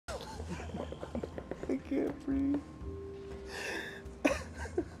can't breathe.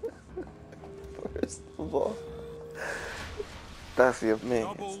 First of all, that's your man.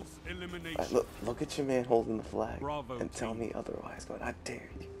 Right, look at your man holding the flag. Bravo and tell me otherwise, but I dare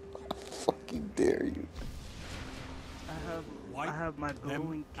you. I fucking dare you. I have my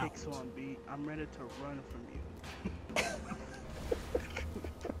glowing kicks on, B. I'm ready to run from you.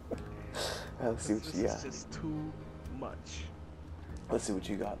 Let's see what you got. This is just too much. Let's see what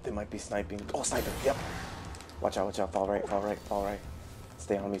you got. They might be sniping. Oh, sniper. Yep. Watch out, watch out. Fall right, fall right, fall right.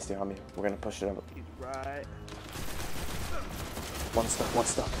 Stay on me, stay on me. We're gonna push it up. He's right. One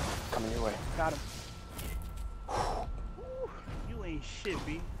stuck. Coming your way. Got him. You ain't shit,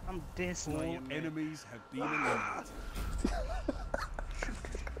 B. I'm dancing on you, man. Enemies have been eliminated.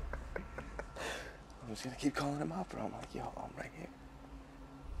 I'm just gonna keep calling him out, bro. I'm like, yo, I'm right here.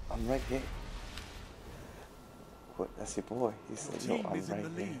 I'm right here. What? That's your boy. He said, yo, I'm right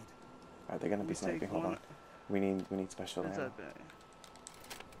here. Alright, they're gonna be sniping. Hold on. We need special ammo.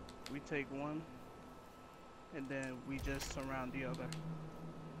 We take one, and then we just surround the other.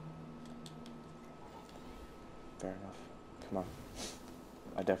 Fair enough. Come on.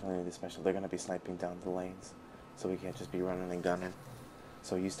 I definitely need the special. They're gonna be sniping down the lanes, so we can't just be running and gunning.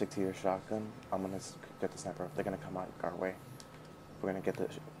 So you stick to your shotgun. I'm gonna get the sniper. They're gonna come out our way. We're gonna get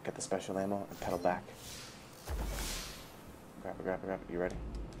the special ammo and pedal back. Grab it, grab it, grab it. You ready?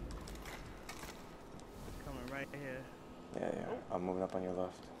 Coming right here. Yeah. Oh. I'm moving up on your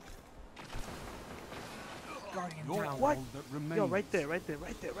left. What? Yo, right there.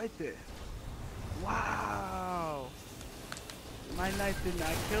 Wow. My knife did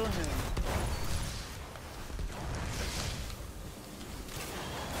not kill him.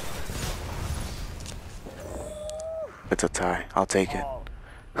 It's a tie. I'll take it.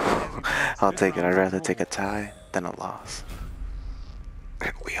 I'll take it. I'd rather take a tie than a loss.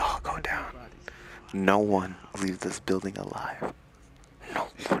 We all go down. No one leaves this building alive. No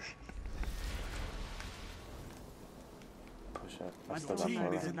one. Push up. I still got 4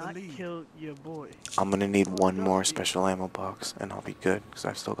 rounds. Did not kill your boy. I'm gonna need one more special ammo box and I'll be good because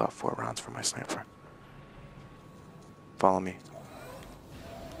I've still got 4 rounds for my sniper. Follow me.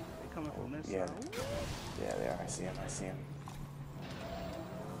 They coming from this Yeah. side. Yeah, they are. I see him.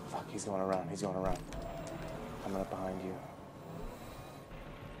 Fuck, he's going around. Coming up behind you.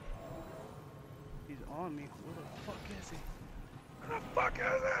 He's on me. Where the fuck is he?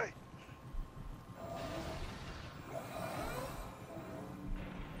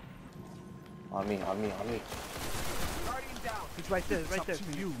 On me. He's right there, right there.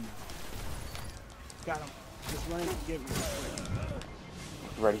 To you. Got him. Just run and get me.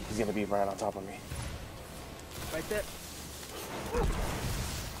 Ready? He's gonna be right on top of me. Right there.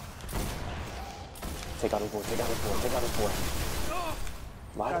 Take out his boy.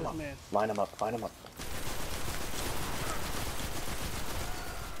 Line him up.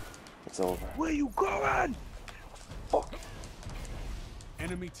 It's over. Where you going? Fuck.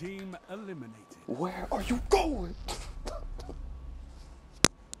 Enemy team eliminated. Where are you going?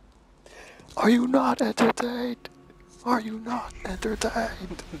 Are you not entertained? I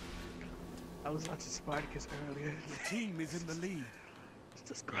was watching Spartacus earlier. The team is in the lead. It's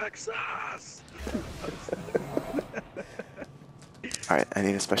just crack sauce. Alright, I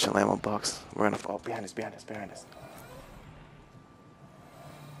need a special ammo box. We're gonna fall behind us.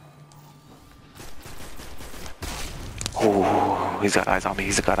 Oh, he's got eyes on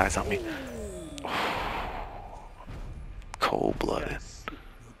me. Cold-blooded. Yes.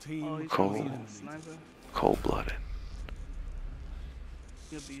 Team Cold-blooded.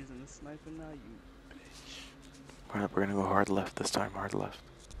 You'll be using the sniper now, you bitch. Alright, we're gonna go hard left this time.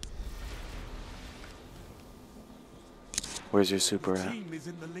 Where's your super at? Team is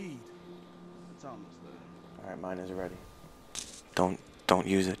in the lead. It's almost there. Alright, mine is ready. Don't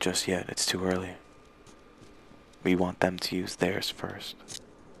use it just yet. It's too early. We want them to use theirs first.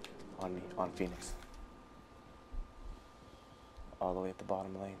 On me, on Phoenix. All the way at the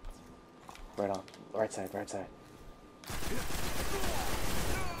bottom lane. Right on. Right side.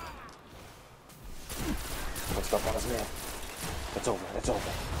 What's up on his man? It's over.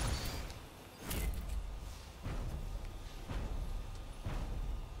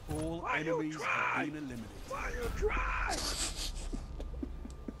 All enemies have been eliminated. Why you try?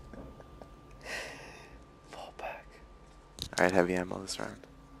 Fall back. Alright, heavy ammo this round.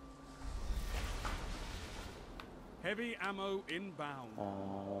 Heavy ammo inbound.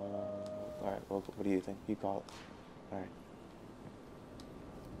 Alright, well, what do you think? You call it. Alright.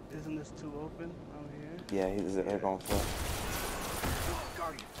 Isn't this too open out here? Yeah, they're going for it.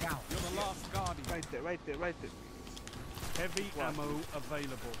 Guardian, down. You're the last guardian. Right there. Heavy ammo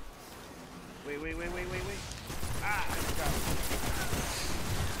available. Wait. Ah, I got him.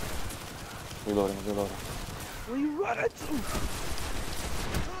 Reloading. Where you running to?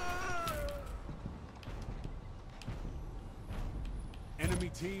 Enemy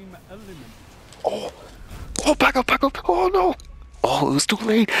team eliminated. Oh, back up. Oh no. Oh, it was too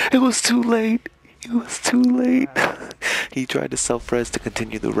late. He tried to self-res to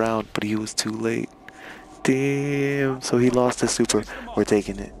continue the round, but he was too late. Damn. So he lost his super. We're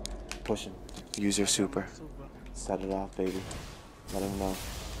taking it. Push him. Use your super. Super. Set it off, baby. Let him know.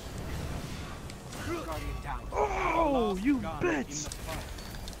 Guardian down. Oh, you Gun in bitch! the fight.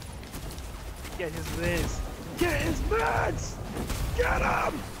 Get his meds! Get his meds! Get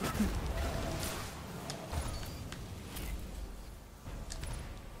him!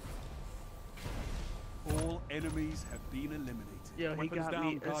 All enemies have been eliminated. Yo, he Weapons got down,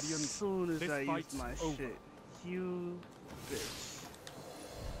 me as Guardians. soon as This I used fight's my over. shit. You bitch.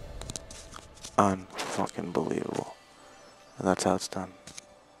 Unfucking believable. And that's how it's done.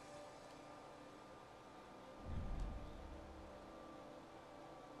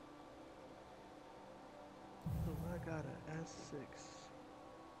 So I got an S6.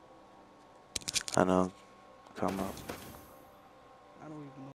 I know. Come up.